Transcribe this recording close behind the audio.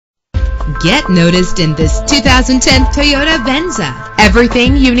Get noticed in this 2010 Toyota Venza.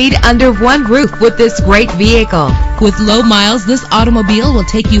 Everything you need under one roof with this great vehicle. With low miles, this automobile will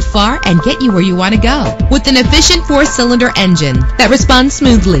take you far and get you where you want to go. With an efficient 4-cylinder engine that responds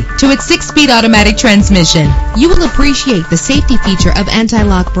smoothly to its 6-speed automatic transmission, you will appreciate the safety feature of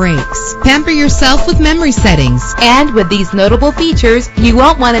anti-lock brakes. Pamper yourself with memory settings. And with these notable features, you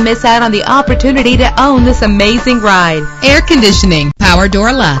won't want to miss out on the opportunity to own this amazing ride. Air conditioning, power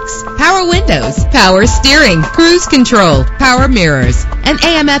door locks, power windows, power steering, cruise control, power mirrors, an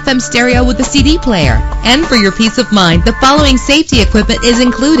AM/FM stereo with a CD player. And for your peace of mind, the following safety equipment is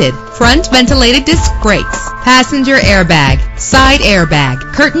included: front ventilated disc brakes, passenger airbag, side airbag,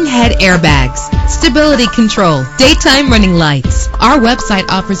 curtain head airbags, stability control, daytime running lights. Our website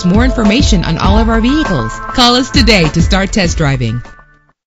offers more information on all of our vehicles. Call us today to start test driving.